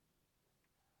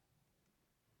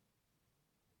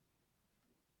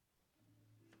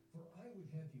would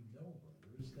have you know,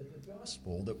 brothers, that the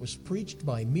gospel that was preached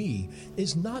by me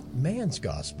is not man's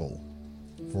gospel.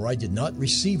 For I did not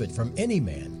receive it from any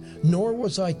man, nor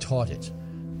was I taught it,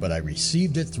 but I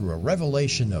received it through a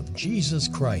revelation of Jesus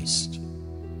Christ.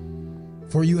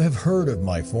 For you have heard of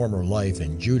my former life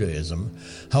in Judaism,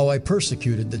 how I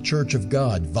persecuted the church of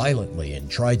God violently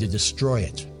and tried to destroy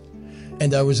it.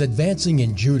 And I was advancing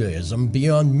in Judaism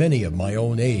beyond many of my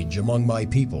own age among my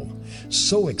people.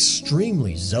 So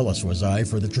extremely zealous was I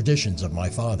for the traditions of my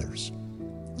fathers.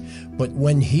 But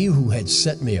when he who had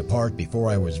set me apart before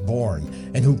I was born,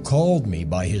 and who called me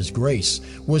by his grace,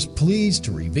 was pleased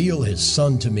to reveal his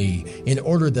Son to me in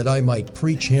order that I might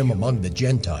preach him among the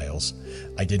Gentiles,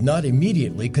 I did not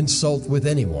immediately consult with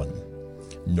anyone.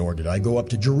 Nor did I go up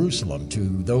to Jerusalem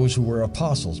to those who were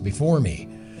apostles before me,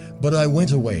 but I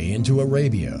went away into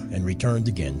Arabia and returned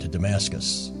again to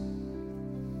Damascus.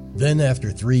 Then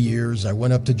after 3 years I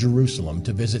went up to Jerusalem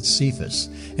to visit Cephas,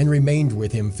 and remained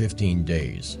with him 15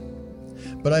 days.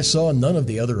 But I saw none of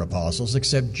the other apostles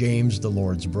except James, the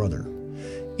Lord's brother.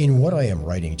 In what I am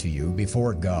writing to you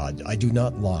before God, I do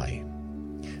not lie.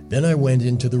 Then I went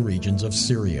into the regions of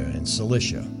Syria and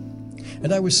Cilicia,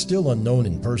 and I was still unknown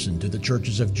in person to the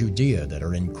churches of Judea that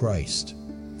are in Christ.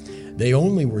 They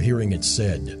only were hearing it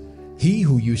said, "He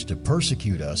who used to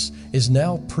persecute us is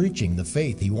now preaching the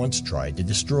faith he once tried to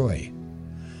destroy."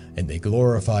 And they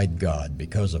glorified God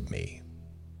because of me.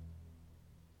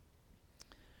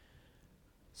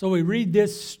 So we read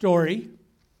this story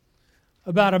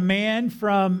about a man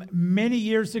from many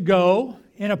years ago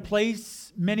in a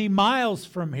place many miles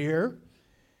from here.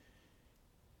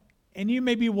 And you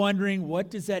may be wondering, what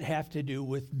does that have to do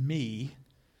with me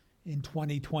in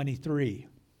 2023?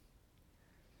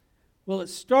 Well, it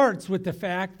starts with the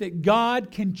fact that God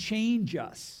can change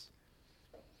us.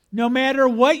 No matter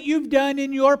what you've done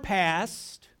in your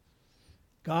past,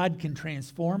 God can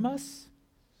transform us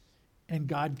and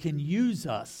God can use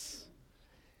us.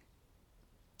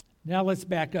 Now let's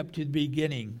back up to the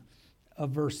beginning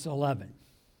of verse 11.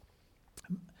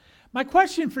 My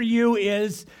question for you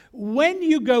is, when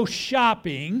you go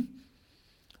shopping,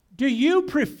 do you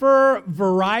prefer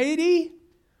variety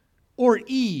or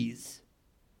ease?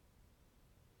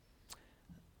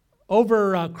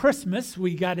 Over Christmas,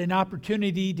 we got an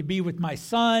opportunity to be with my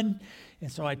son,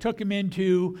 and so I took him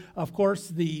into, of course,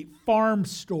 the farm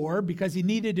store because he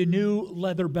needed a new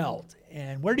leather belt.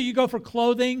 And where do you go for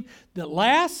clothing that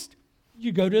lasts?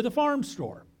 You go to the farm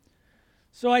store.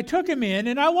 So I took him in,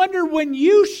 and I wonder, when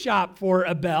you shop for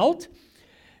a belt,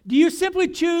 do you simply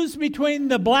choose between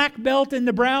the black belt and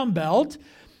the brown belt,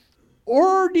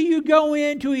 or do you go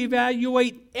in to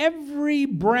evaluate every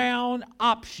brown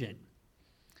option?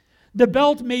 The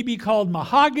belt may be called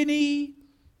mahogany,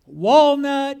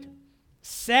 walnut,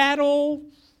 saddle,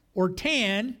 or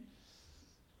tan,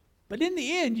 but in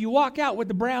the end, you walk out with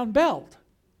the brown belt.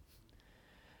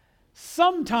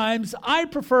 Sometimes I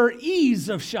prefer ease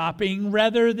of shopping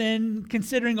rather than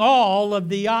considering all of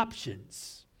the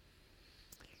options.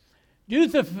 Due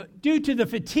to the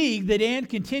fatigue that Ann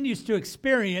continues to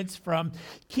experience from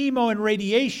chemo and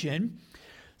radiation,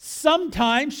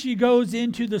 sometimes she goes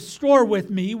into the store with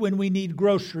me when we need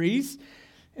groceries,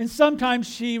 and sometimes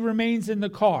she remains in the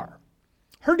car.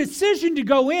 Her decision to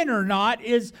go in or not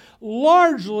is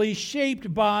largely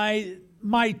shaped by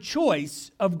my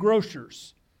choice of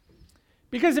grocers.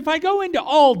 Because if I go into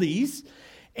Aldi's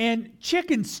and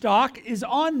chicken stock is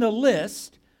on the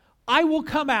list, I will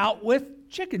come out with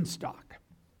chicken stock.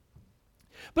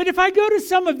 But if I go to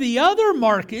some of the other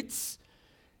markets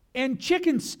and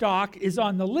chicken stock is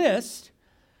on the list,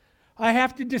 I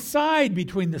have to decide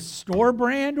between the store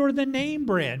brand or the name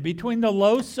brand, between the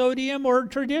low sodium or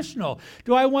traditional.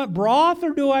 Do I want broth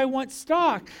or do I want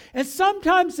stock? And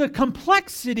sometimes the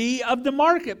complexity of the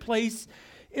marketplace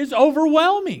is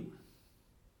overwhelming.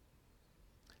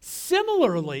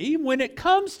 Similarly, when it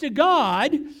comes to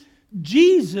God,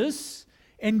 Jesus,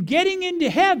 and getting into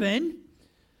heaven,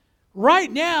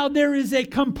 right now there is a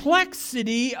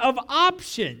complexity of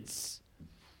options.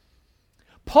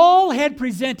 Paul had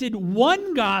presented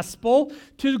one gospel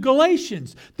to the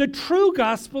Galatians, the true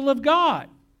gospel of God.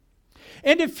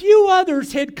 And a few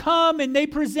others had come and they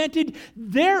presented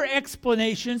their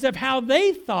explanations of how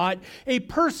they thought a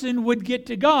person would get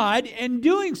to God. And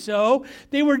doing so,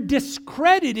 they were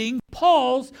discrediting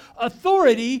Paul's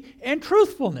authority and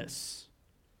truthfulness.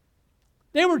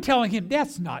 They were telling him,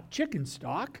 that's not chicken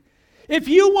stock. If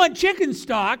you want chicken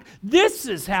stock, this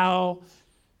is how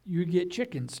you get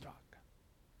chicken stock.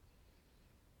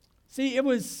 See, it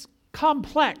was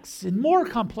complex and more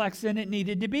complex than it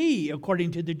needed to be,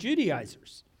 according to the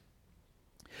Judaizers.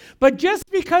 But just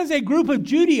because a group of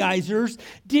Judaizers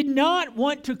did not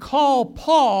want to call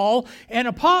Paul an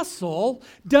apostle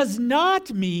does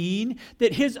not mean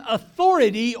that his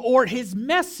authority or his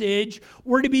message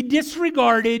were to be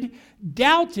disregarded,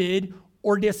 doubted,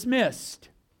 or dismissed.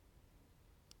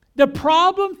 The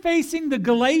problem facing the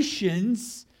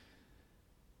Galatians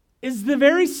is the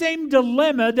very same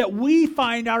dilemma that we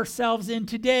find ourselves in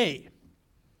today.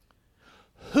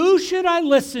 Who should I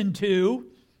listen to?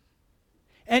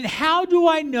 And how do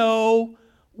I know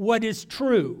what is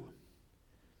true?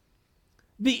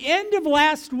 The end of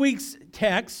last week's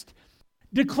text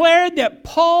declared that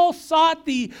Paul sought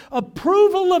the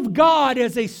approval of God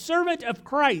as a servant of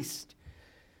Christ.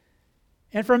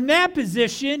 And from that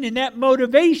position and that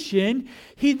motivation,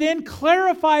 he then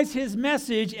clarifies his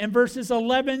message in verses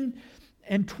 11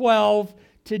 and 12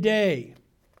 today.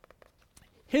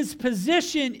 His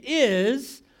position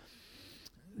is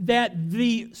that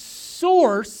the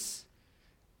source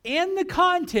and the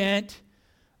content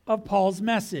of Paul's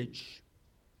message.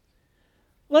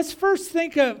 Let's first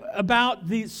think about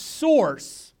the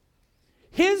source.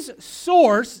 His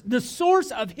source, the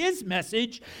source of his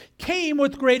message, came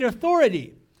with great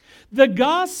authority. The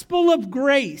gospel of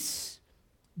grace,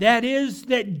 that is,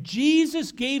 that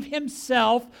Jesus gave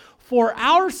himself for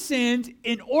our sins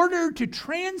in order to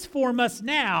transform us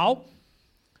now,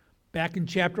 back in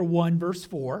chapter 1, verse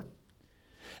 4.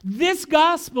 This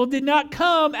gospel did not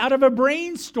come out of a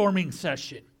brainstorming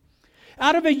session,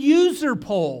 out of a user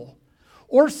poll,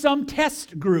 or some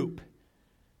test group.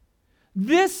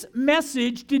 This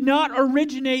message did not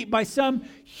originate by some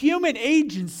human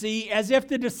agency, as if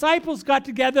the disciples got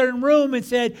together in a room and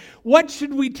said, "What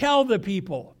should we tell the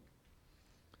people?"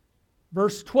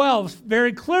 Verse 12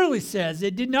 very clearly says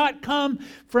it did not come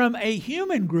from a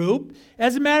human group.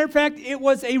 As a matter of fact, it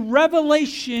was a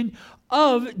revelation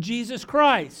of Jesus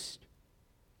Christ,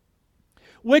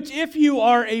 which, if you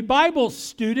are a Bible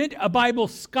student, a Bible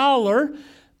scholar,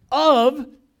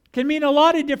 can mean a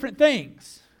lot of different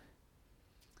things.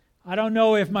 I don't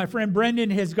know if my friend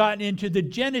Brendan has gotten into the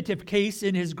genitive case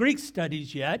in his Greek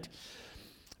studies yet,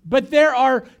 but there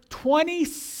are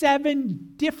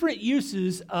 27 different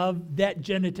uses of that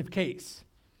genitive case.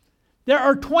 There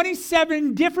are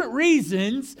 27 different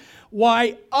reasons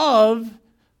why "of"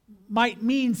 might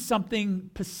mean something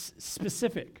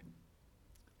specific.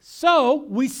 So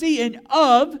we see in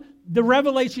 "of" the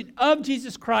revelation of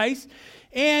Jesus Christ,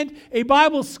 and a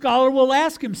Bible scholar will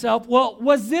ask himself, well,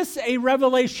 was this a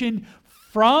revelation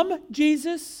from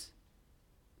Jesus?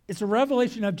 It's a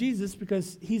revelation of Jesus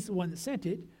because he's the one that sent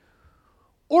it.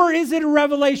 Or is it a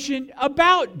revelation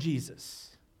about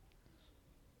Jesus?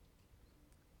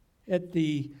 At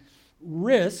the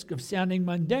risk of sounding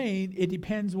mundane, it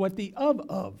depends what the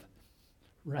of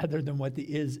rather than what the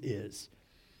is.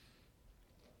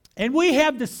 And we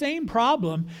have the same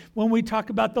problem when we talk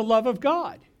about the love of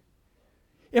God.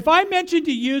 If I mention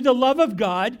to you the love of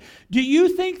God, do you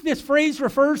think this phrase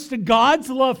refers to God's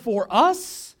love for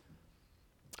us,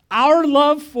 our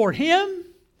love for him,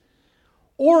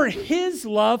 or his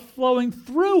love flowing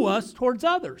through us towards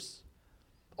others?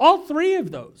 All three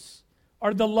of those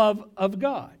are the love of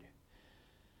God.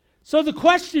 So the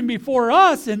question before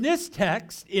us in this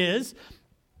text is,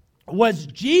 was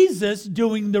Jesus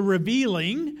doing the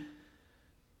revealing,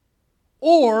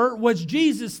 or was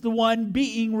Jesus the one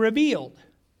being revealed?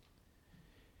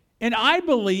 And I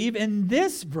believe in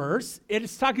this verse, it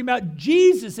is talking about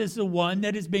Jesus as the one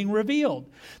that is being revealed.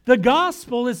 The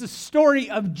gospel is a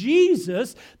story of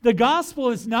Jesus. The gospel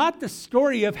is not the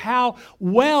story of how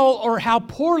well or how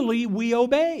poorly we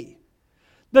obey.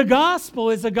 The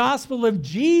gospel is a gospel of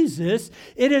Jesus.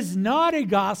 It is not a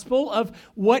gospel of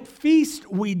what feast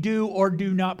we do or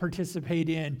do not participate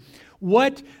in,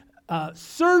 what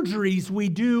surgeries we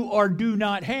do or do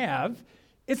not have.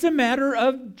 It's a matter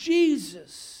of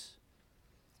Jesus.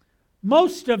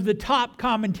 Most of the top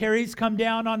commentaries come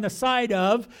down on the side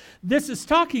of this is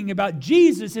talking about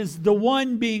Jesus as the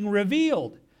one being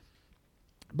revealed.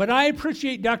 But I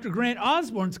appreciate Dr. Grant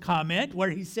Osborne's comment where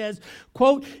he says,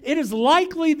 quote, "It is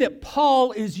likely that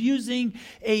Paul is using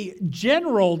a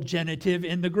general genitive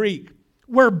in the Greek,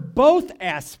 where both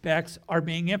aspects are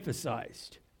being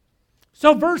emphasized."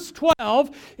 So verse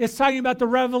 12 is talking about the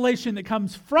revelation that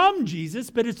comes from Jesus,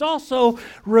 but it's also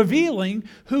revealing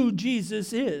who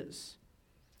Jesus is.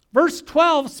 Verse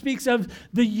 12 speaks of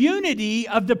the unity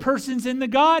of the persons in the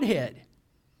Godhead,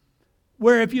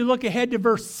 where if you look ahead to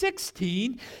verse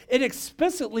 16, it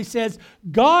explicitly says,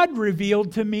 "God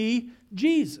revealed to me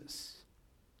Jesus."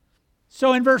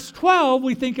 So in verse 12,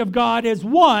 we think of God as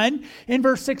one. In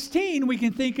verse 16, we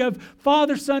can think of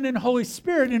Father, Son, and Holy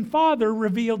Spirit, and Father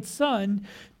revealed Son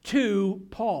to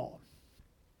Paul.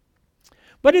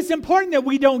 But it's important that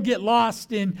we don't get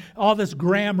lost in all this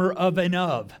grammar of and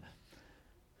of.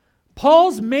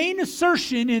 Paul's main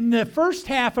assertion in the first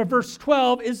half of verse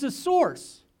 12 is the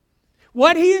source.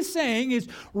 What he is saying is,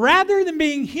 rather than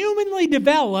being humanly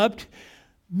developed,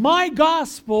 my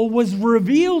gospel was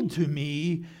revealed to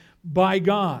me by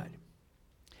God.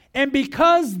 And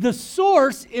because the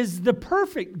source is the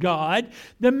perfect God,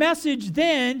 the message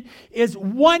then is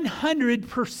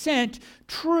 100%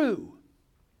 true.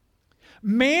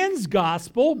 Man's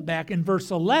gospel, back in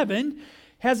verse 11,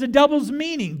 has a double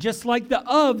meaning, just like the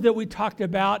of that we talked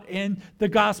about in the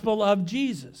gospel of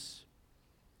Jesus.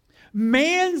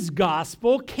 Man's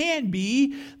gospel can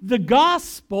be the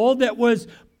gospel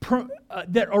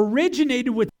that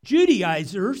originated with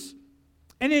Judaizers,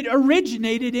 and it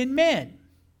originated in men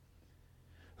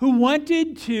who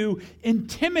wanted to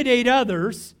intimidate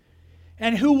others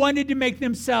and who wanted to make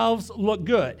themselves look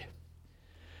good.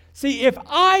 See, if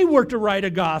I were to write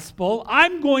a gospel,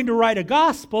 I'm going to write a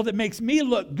gospel that makes me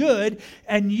look good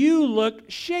and you look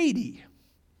shady.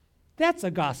 That's a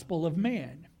gospel of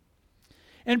man.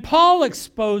 And Paul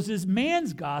exposes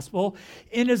man's gospel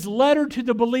in his letter to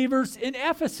the believers in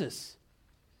Ephesus.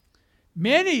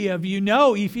 Many of you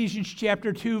know Ephesians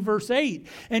chapter 2, verse 8.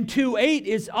 And 2:8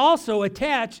 is also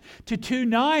attached to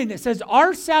 2:9 that says,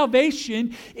 our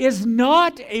salvation is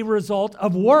not a result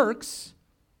of works,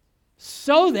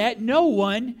 so that no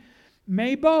one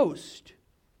may boast.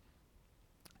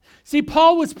 See,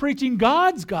 Paul was preaching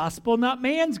God's gospel, not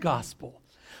man's gospel.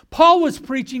 Paul was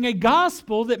preaching a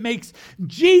gospel that makes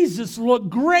Jesus look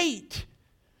great.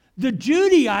 The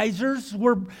Judaizers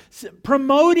were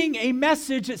promoting a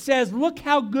message that says, look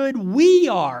how good we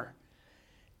are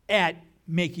at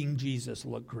making Jesus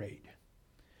look great.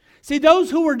 See,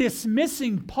 those who were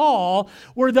dismissing Paul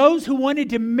were those who wanted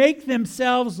to make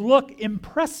themselves look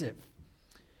impressive.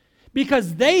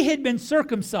 Because they had been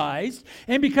circumcised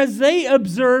and because they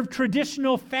observed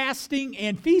traditional fasting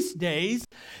and feast days,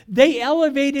 they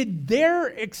elevated their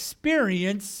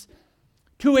experience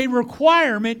to a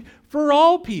requirement for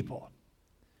all people.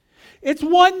 It's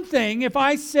one thing if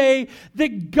I say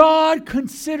that God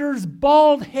considers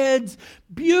bald heads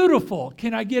beautiful.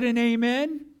 Can I get an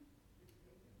amen?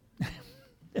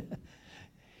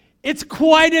 It's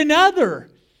quite another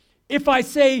if I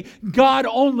say God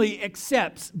only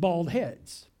accepts bald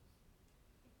heads.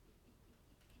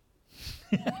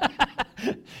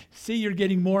 See, you're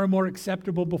getting more and more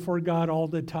acceptable before God all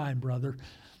the time, brother.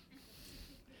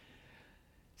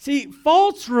 See,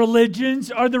 false religions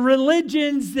are the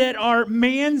religions that are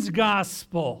man's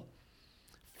gospel.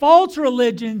 False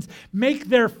religions make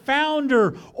their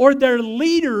founder or their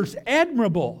leaders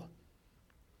admirable.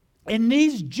 And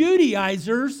these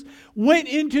Judaizers went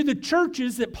into the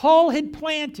churches that Paul had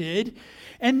planted,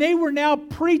 and they were now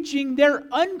preaching their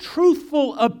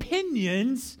untruthful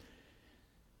opinions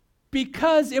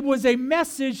because it was a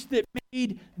message that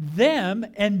made them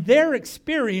and their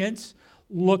experience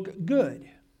look good.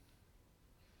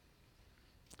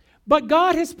 But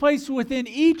God has placed within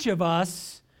each of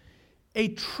us a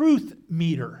truth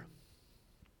meter.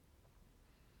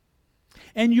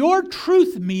 And your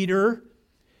truth meter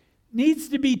needs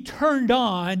to be turned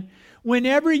on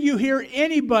whenever you hear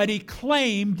anybody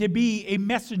claim to be a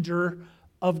messenger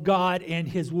of God and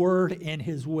His Word and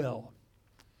His will.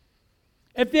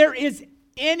 If there is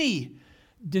any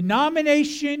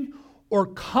denomination or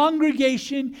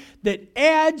congregation that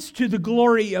adds to the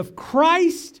glory of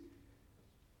Christ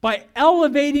by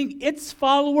elevating its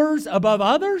followers above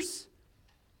others,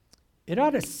 it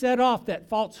ought to set off that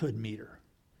falsehood meter.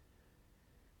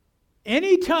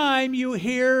 Anytime you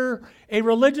hear a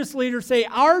religious leader say,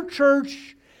 our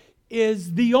church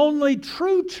is the only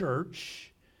true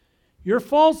church, your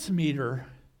false meter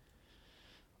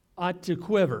ought to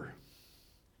quiver.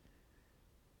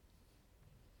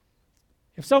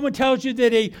 If someone tells you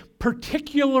that a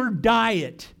particular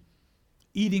diet,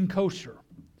 eating kosher,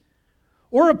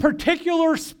 or a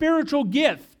particular spiritual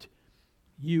gift,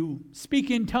 you speak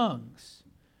in tongues,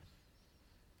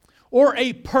 or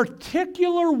a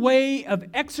particular way of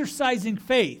exercising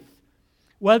faith,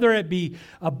 whether it be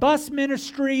a bus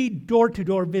ministry,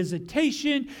 door-to-door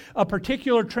visitation, a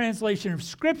particular translation of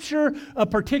Scripture, a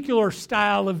particular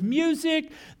style of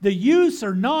music, the use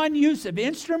or non-use of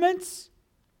instruments,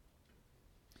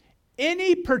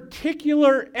 any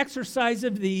particular exercise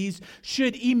of these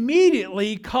should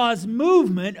immediately cause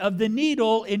movement of the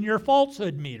needle in your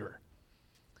falsehood meter.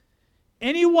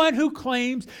 Anyone who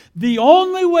claims the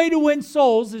only way to win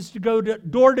souls is to go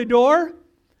door to door,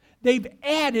 they've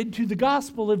added to the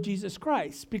gospel of Jesus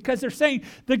Christ, because they're saying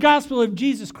the gospel of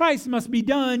Jesus Christ must be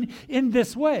done in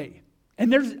this way.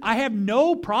 And I have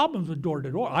no problems with door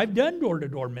to door. I've done door to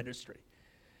door ministry,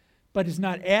 but it's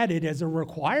not added as a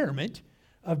requirement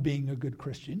of being a good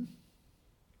Christian.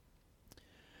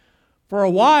 For a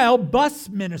while, bus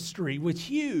ministry was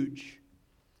huge.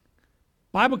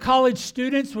 Bible college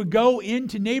students would go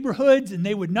into neighborhoods and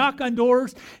they would knock on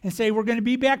doors and say, "We're going to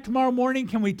be back tomorrow morning.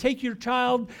 Can we take your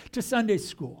child to Sunday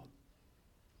school?"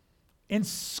 And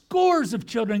scores of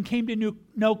children came to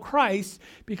know Christ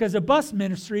because of bus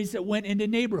ministries that went into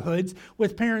neighborhoods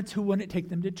with parents who wouldn't take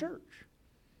them to church.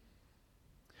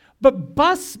 But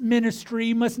bus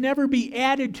ministry must never be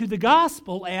added to the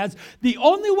gospel as the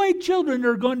only way children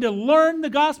are going to learn the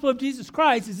gospel of Jesus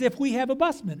Christ is if we have a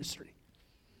bus ministry.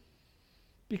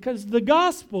 Because the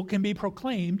gospel can be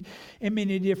proclaimed in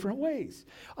many different ways.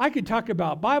 I could talk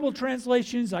about Bible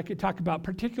translations. I could talk about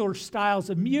particular styles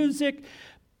of music.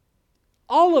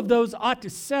 All of those ought to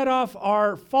set off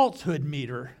our falsehood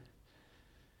meter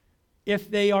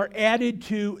if they are added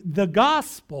to the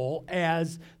gospel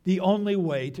as the only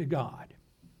way to God.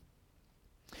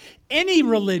 Any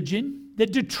religion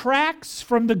that detracts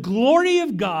from the glory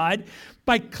of God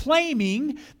by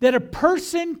claiming that a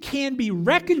person can be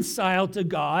reconciled to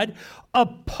God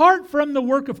apart from the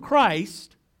work of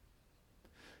Christ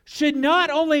should not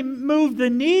only move the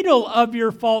needle of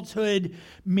your falsehood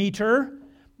meter,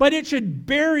 but it should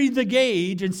bury the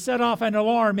gauge and set off an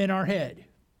alarm in our head.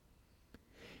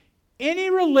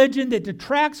 Any religion that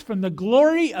detracts from the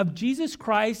glory of Jesus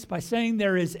Christ by saying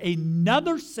there is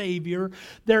another Savior,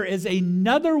 there is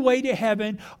another way to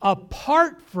heaven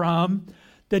apart from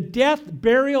the death,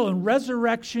 burial, and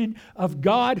resurrection of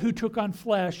God who took on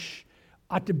flesh,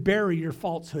 ought to bury your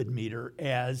falsehood meter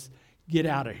as get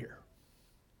out of here.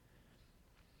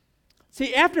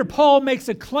 See, after Paul makes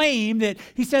a claim that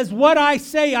he says, what I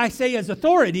say as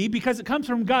authority because it comes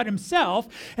from God himself,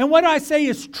 and what I say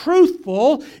is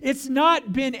truthful, it's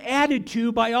not been added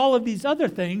to by all of these other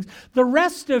things. The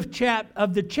rest of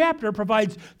the chapter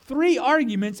provides 3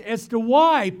 arguments as to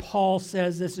why Paul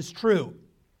says this is true.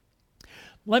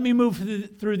 Let me move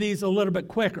through these a little bit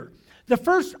quicker. The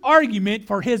first argument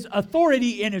for his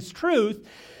authority and his truth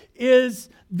is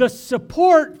the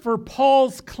support for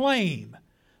Paul's claim.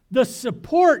 The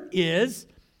support is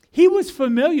he was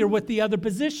familiar with the other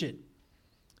position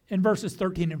in verses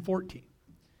 13 and 14.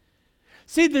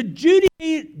 See, the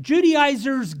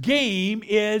Judaizer's game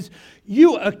is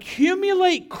you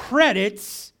accumulate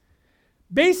credits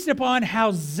based upon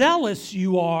how zealous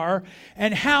you are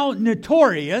and how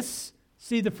notorious,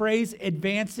 see the phrase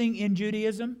advancing in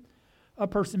Judaism, a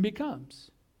person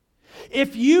becomes.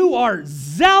 If you are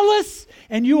zealous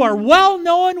and you are well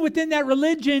known within that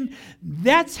religion,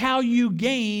 that's how you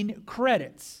gain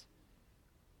credits.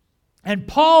 And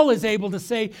Paul is able to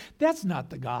say, that's not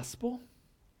the gospel.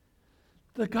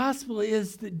 The gospel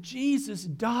is that Jesus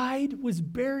died, was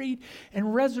buried,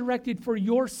 and resurrected for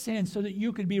your sins so that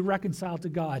you could be reconciled to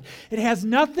God. It has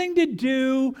nothing to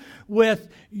do with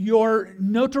your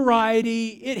notoriety.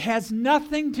 It has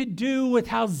nothing to do with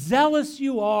how zealous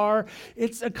you are.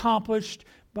 It's accomplished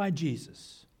by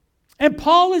Jesus. And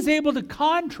Paul is able to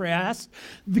contrast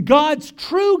God's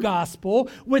true gospel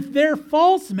with their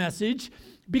false message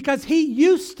because he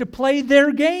used to play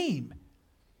their game.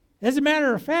 As a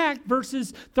matter of fact,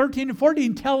 verses 13 and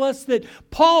 14 tell us that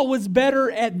Paul was better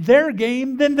at their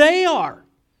game than they are.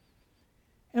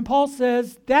 And Paul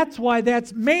says, that's why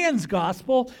that's man's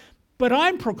gospel, but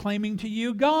I'm proclaiming to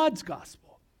you God's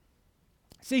gospel.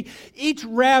 See, each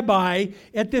rabbi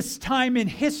at this time in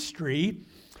history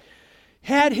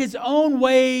had his own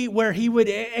way where he would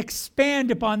expand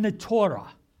upon the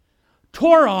Torah.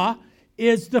 Torah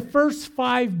is the first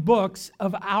 5 books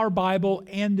of our Bible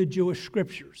and the Jewish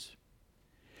scriptures.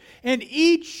 And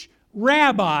each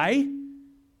rabbi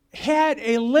had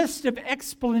a list of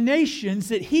explanations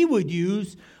that he would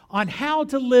use on how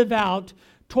to live out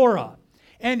Torah.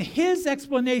 And his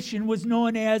explanation was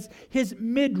known as his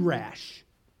midrash.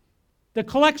 The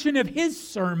collection of his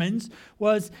sermons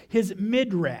was his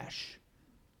midrash.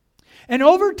 And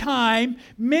over time,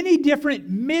 many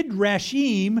different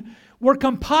midrashim were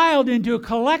compiled into a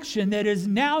collection that is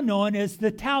now known as the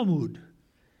Talmud.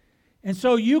 And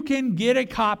so you can get a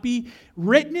copy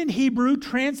written in Hebrew,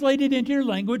 translated into your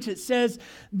language. It says,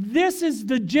 this is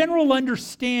the general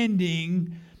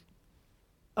understanding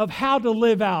of how to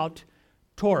live out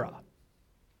Torah.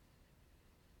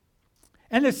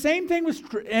 And the same thing was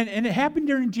true, and it happened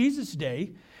during Jesus'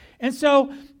 day. And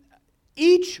so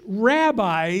Each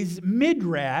rabbi's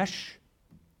midrash,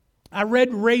 I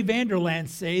read Ray Vanderland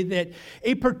say that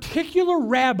a particular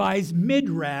rabbi's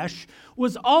midrash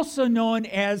was also known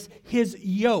as his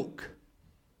yoke.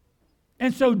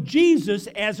 And so Jesus,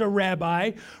 as a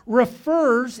rabbi,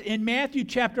 refers in Matthew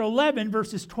chapter 11,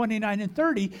 verses 29 and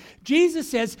 30, Jesus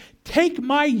says, "Take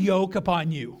my yoke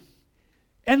upon you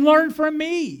and learn from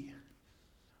me.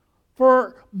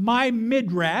 For my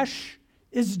midrash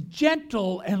is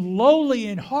gentle and lowly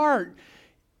in heart,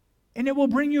 and it will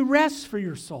bring you rest for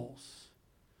your souls.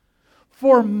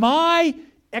 For my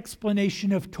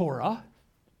explanation of Torah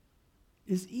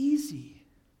is easy,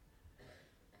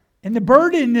 and the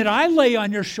burden that I lay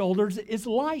on your shoulders is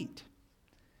light."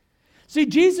 See,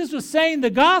 Jesus was saying the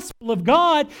gospel of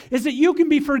God is that you can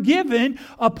be forgiven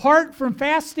apart from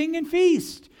fasting and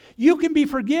feast. You can be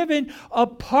forgiven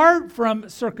apart from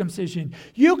circumcision.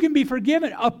 You can be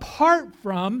forgiven apart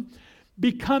from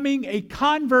becoming a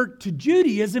convert to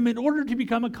Judaism in order to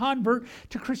become a convert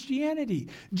to Christianity.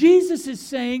 Jesus is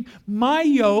saying, my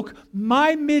yoke,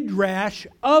 my midrash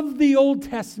of the Old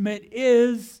Testament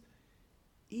is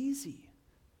easy.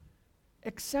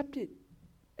 Accept it.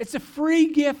 It's a free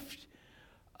gift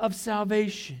of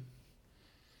salvation.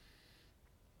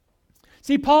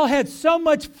 See, Paul had so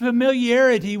much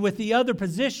familiarity with the other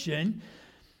position.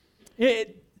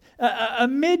 A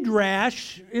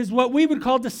midrash is what we would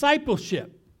call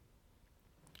discipleship.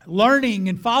 Learning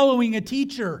and following a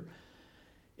teacher.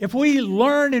 If we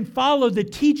learn and follow the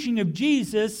teaching of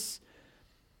Jesus,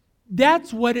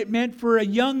 that's what it meant for a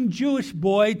young Jewish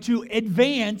boy to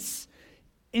advance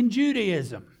in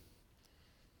Judaism.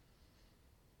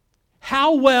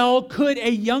 How well could a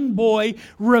young boy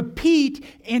repeat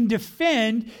and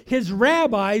defend his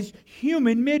rabbi's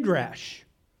human midrash?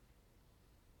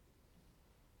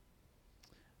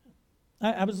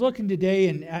 I was looking today,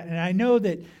 and I know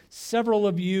that several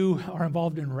of you are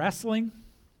involved in wrestling.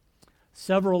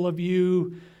 Several of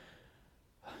you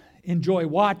enjoy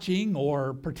watching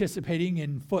or participating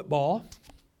in football.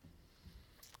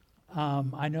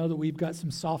 I know that we've got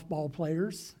some softball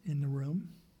players in the room.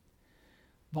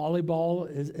 Volleyball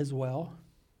as well.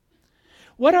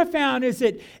 What I found is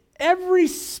that every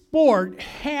sport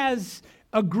has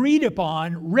agreed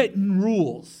upon written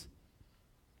rules.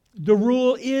 The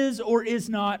rule is or is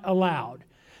not allowed.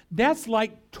 That's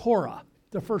like Torah,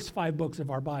 the first 5 books of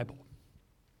our Bible.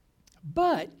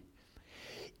 But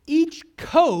each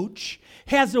coach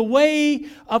has a way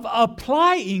of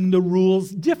applying the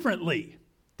rules differently.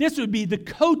 This would be the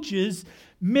coach's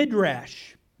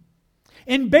midrash.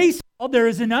 In baseball, there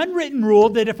is an unwritten rule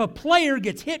that if a player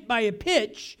gets hit by a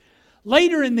pitch,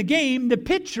 later in the game, the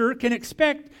pitcher can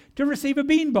expect to receive a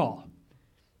beanball.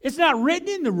 It's not written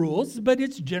in the rules, but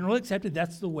it's generally accepted.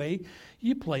 That's the way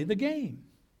you play the game.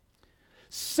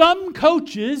 Some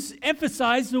coaches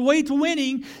emphasize the way to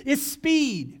winning is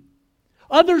speed.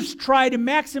 Others try to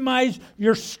maximize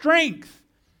your strength.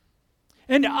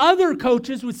 And other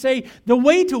coaches would say the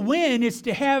way to win is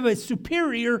to have a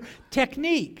superior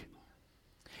technique.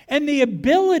 And the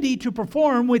ability to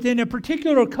perform within a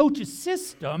particular coach's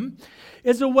system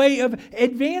is a way of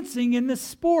advancing in the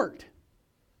sport.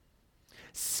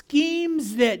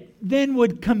 Schemes that then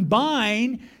would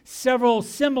combine several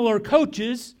similar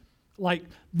coaches, like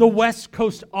the West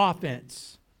Coast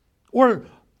offense, or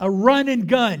a run and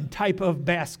gun type of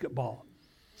basketball,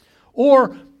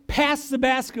 or pass the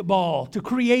basketball to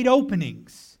create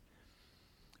openings.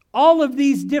 All of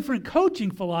these different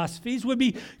coaching philosophies would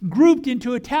be grouped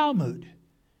into a Talmud.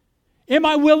 Am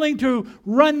I willing to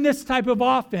run this type of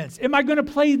offense? Am I going to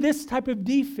play this type of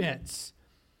defense?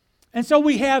 And so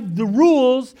we have the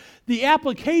rules, the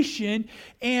application,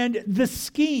 and the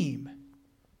scheme.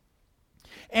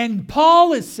 And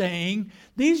Paul is saying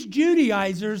these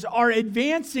Judaizers are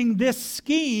advancing this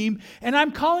scheme, and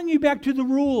I'm calling you back to the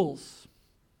rules.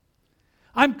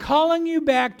 I'm calling you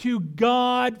back to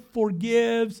God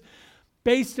forgives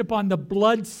based upon the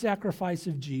blood sacrifice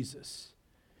of Jesus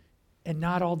and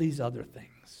not all these other things.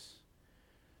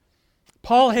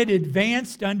 Paul had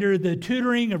advanced under the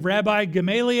tutoring of Rabbi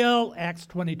Gamaliel, Acts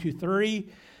 22:30,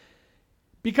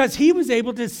 because he was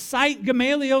able to cite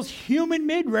Gamaliel's human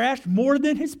midrash more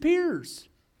than his peers.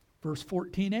 Verse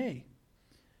 14a.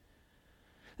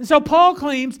 And so Paul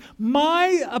claims,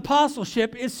 my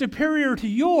apostleship is superior to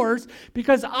yours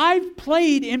because I've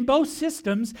played in both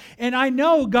systems and I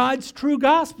know God's true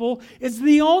gospel is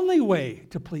the only way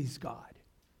to please God.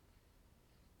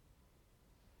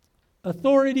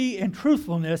 Authority and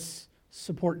truthfulness,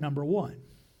 support number 1.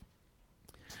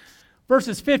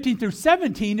 Verses 15 through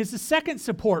 17 is the second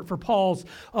support for Paul's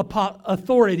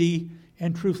authority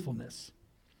and truthfulness.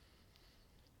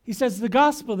 He says, the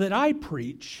gospel that I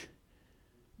preach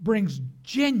brings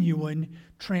genuine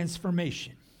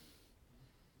transformation.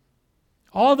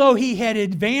 Although he had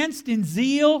advanced in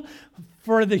zeal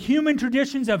for the human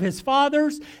traditions of his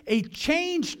fathers, a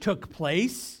change took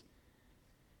place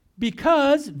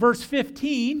because, verse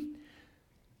 15,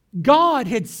 God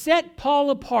had set Paul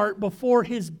apart before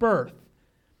his birth.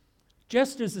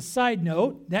 Just as a side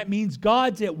note, that means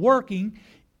God's at work in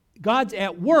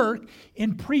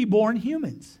preborn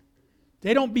humans.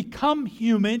 They don't become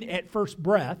human at first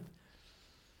breath.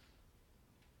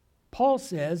 Paul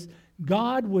says,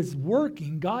 God was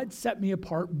working, God set me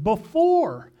apart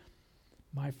before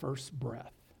my first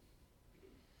breath.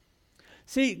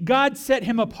 See, God set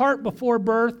him apart before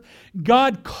birth.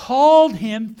 God called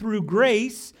him through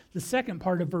grace, the second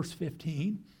part of verse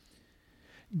 15.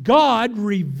 God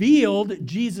revealed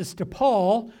Jesus to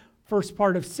Paul, first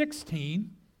part of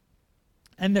 16.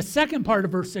 And the second part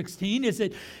of verse 16 is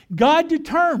that God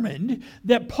determined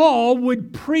that Paul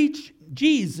would preach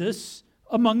Jesus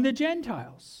among the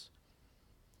Gentiles.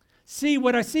 See,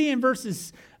 what I see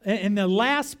in the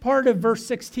last part of verse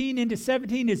 16 into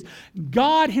 17 is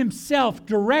God himself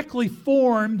directly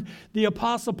formed the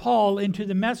Apostle Paul into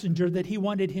the messenger that he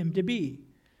wanted him to be.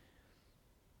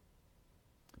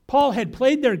 Paul had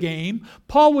played their game.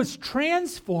 Paul was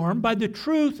transformed by the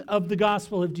truth of the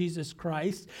gospel of Jesus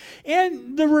Christ.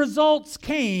 And the results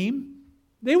came.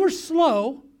 They were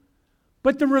slow,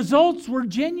 but the results were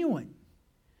genuine.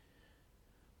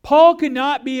 Paul could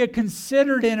not be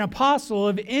considered an apostle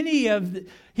of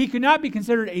he could not be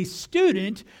considered a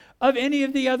student of any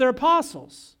of the other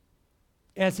apostles,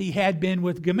 as he had been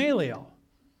with Gamaliel.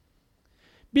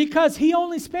 Because he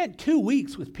only spent 2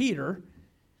 weeks with Peter,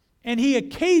 and he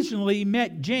occasionally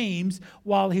met James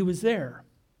while he was there.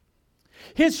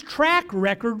 His track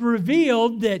record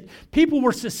revealed that people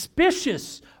were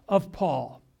suspicious of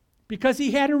Paul because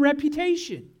he had a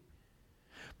reputation.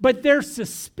 But their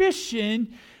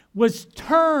suspicion was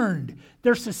turned.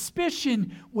 Their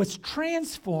suspicion was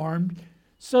transformed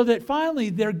so that finally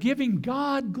they're giving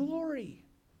God glory.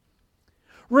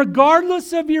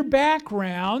 Regardless of your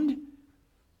background,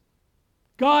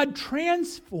 God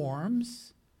transforms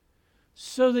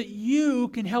so that you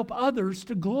can help others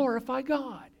to glorify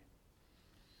God.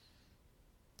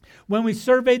 When we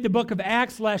surveyed the book of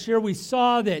Acts last year, we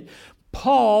saw that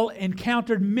Paul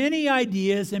encountered many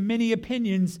ideas and many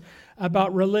opinions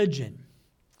about religion.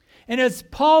 And as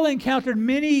Paul encountered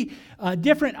many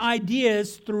different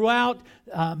ideas throughout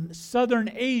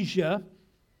southern Asia,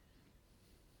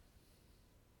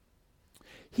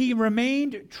 he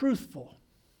remained truthful.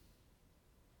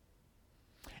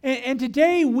 And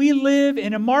today we live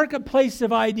in a marketplace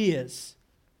of ideas.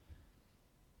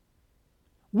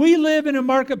 We live in a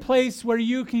marketplace where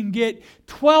you can get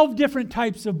 12 different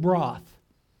types of broth.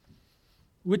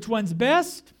 Which one's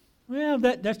best? Well,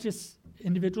 that's just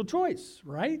individual choice,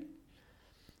 right?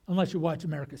 Unless you watch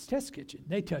America's Test Kitchen.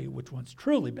 They tell you which one's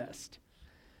truly best.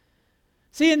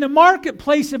 See, in the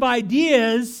marketplace of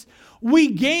ideas, we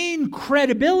gain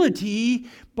credibility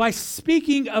by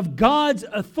speaking of God's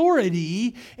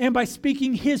authority and by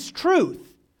speaking His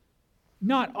truth,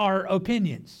 not our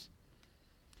opinions.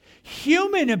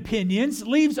 Human opinions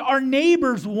leaves our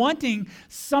neighbors wanting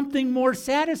something more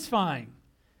satisfying.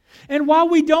 And while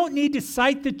we don't need to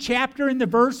cite the chapter and the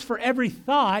verse for every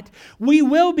thought, we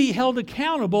will be held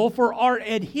accountable for our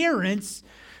adherence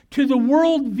to the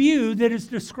worldview that is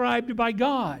described by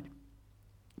God.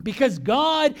 Because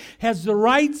God has the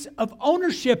rights of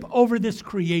ownership over this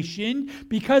creation,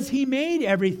 because He made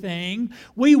everything,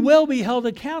 we will be held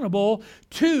accountable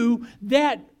to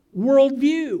that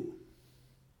worldview.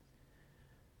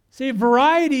 See, a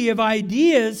variety of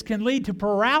ideas can lead to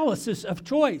paralysis of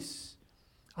choice.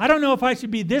 I don't know if I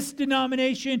should be this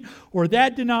denomination or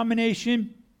that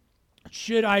denomination.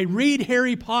 Should I read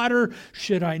Harry Potter?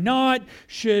 Should I not?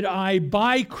 Should I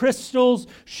buy crystals?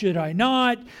 Should I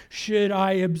not? Should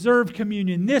I observe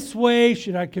communion this way?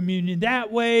 Should I communion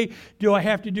that way? Do I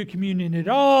have to do communion at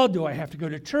all? Do I have to go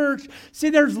to church? See,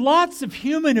 there's lots of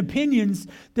human opinions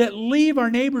that leave our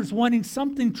neighbors wanting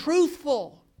something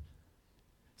truthful.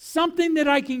 Something that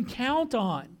I can count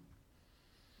on.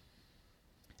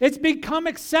 It's become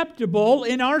acceptable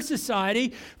in our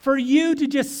society for you to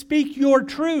just speak your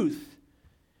truth.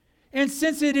 And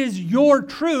since it is your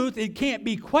truth, it can't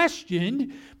be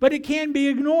questioned, but it can be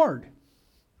ignored.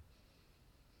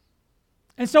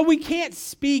 And so we can't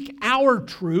speak our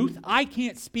truth. I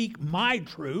can't speak my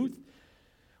truth.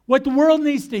 What the world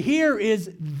needs to hear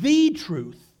is the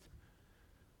truth.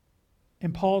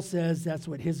 And Paul says that's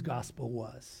what his gospel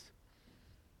was.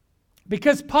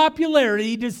 Because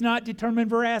popularity does not determine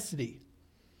veracity.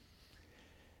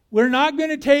 We're not going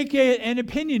to take an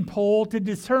opinion poll to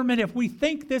determine if we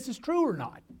think this is true or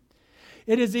not.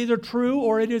 It is either true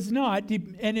or it is not,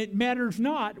 and it matters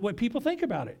not what people think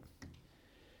about it.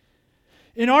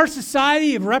 In our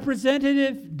society of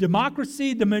representative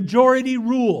democracy, the majority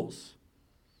rules.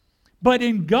 But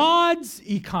in God's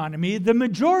economy, the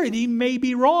majority may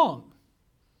be wrong.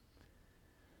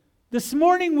 This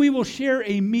morning we will share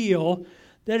a meal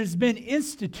that has been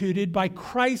instituted by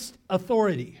Christ's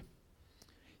authority.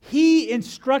 He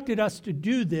instructed us to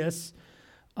do this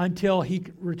until He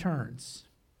returns.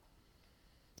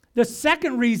 The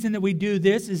second reason that we do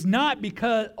this is not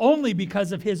only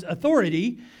because of His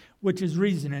authority, which is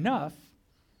reason enough,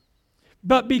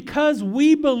 but because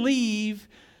we believe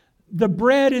the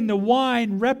bread and the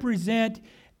wine represent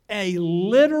a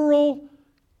literal,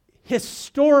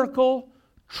 historical,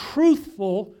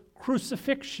 truthful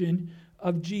crucifixion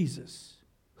of Jesus,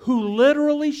 who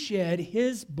literally shed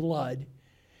His blood.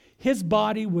 His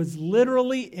body was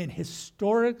literally and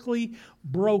historically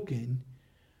broken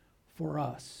for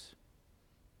us.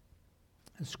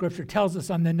 The Scripture tells us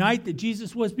on the night that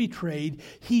Jesus was betrayed,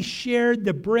 He shared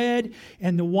the bread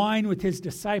and the wine with His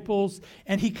disciples,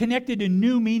 and He connected a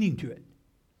new meaning to it.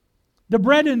 The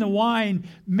bread and the wine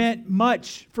meant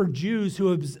much for Jews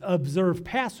who observed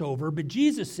Passover, but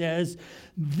Jesus says,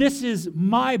 "This is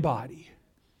my body.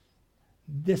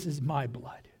 This is my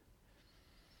blood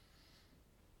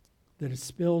that is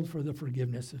spilled for the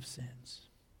forgiveness of sins."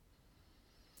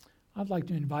 I'd like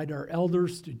to invite our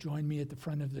elders to join me at the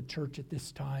front of the church at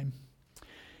this time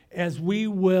as we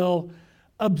will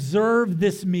observe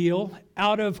this meal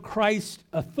out of Christ's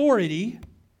authority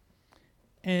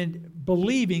and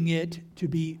believing it to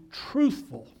be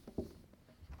truthful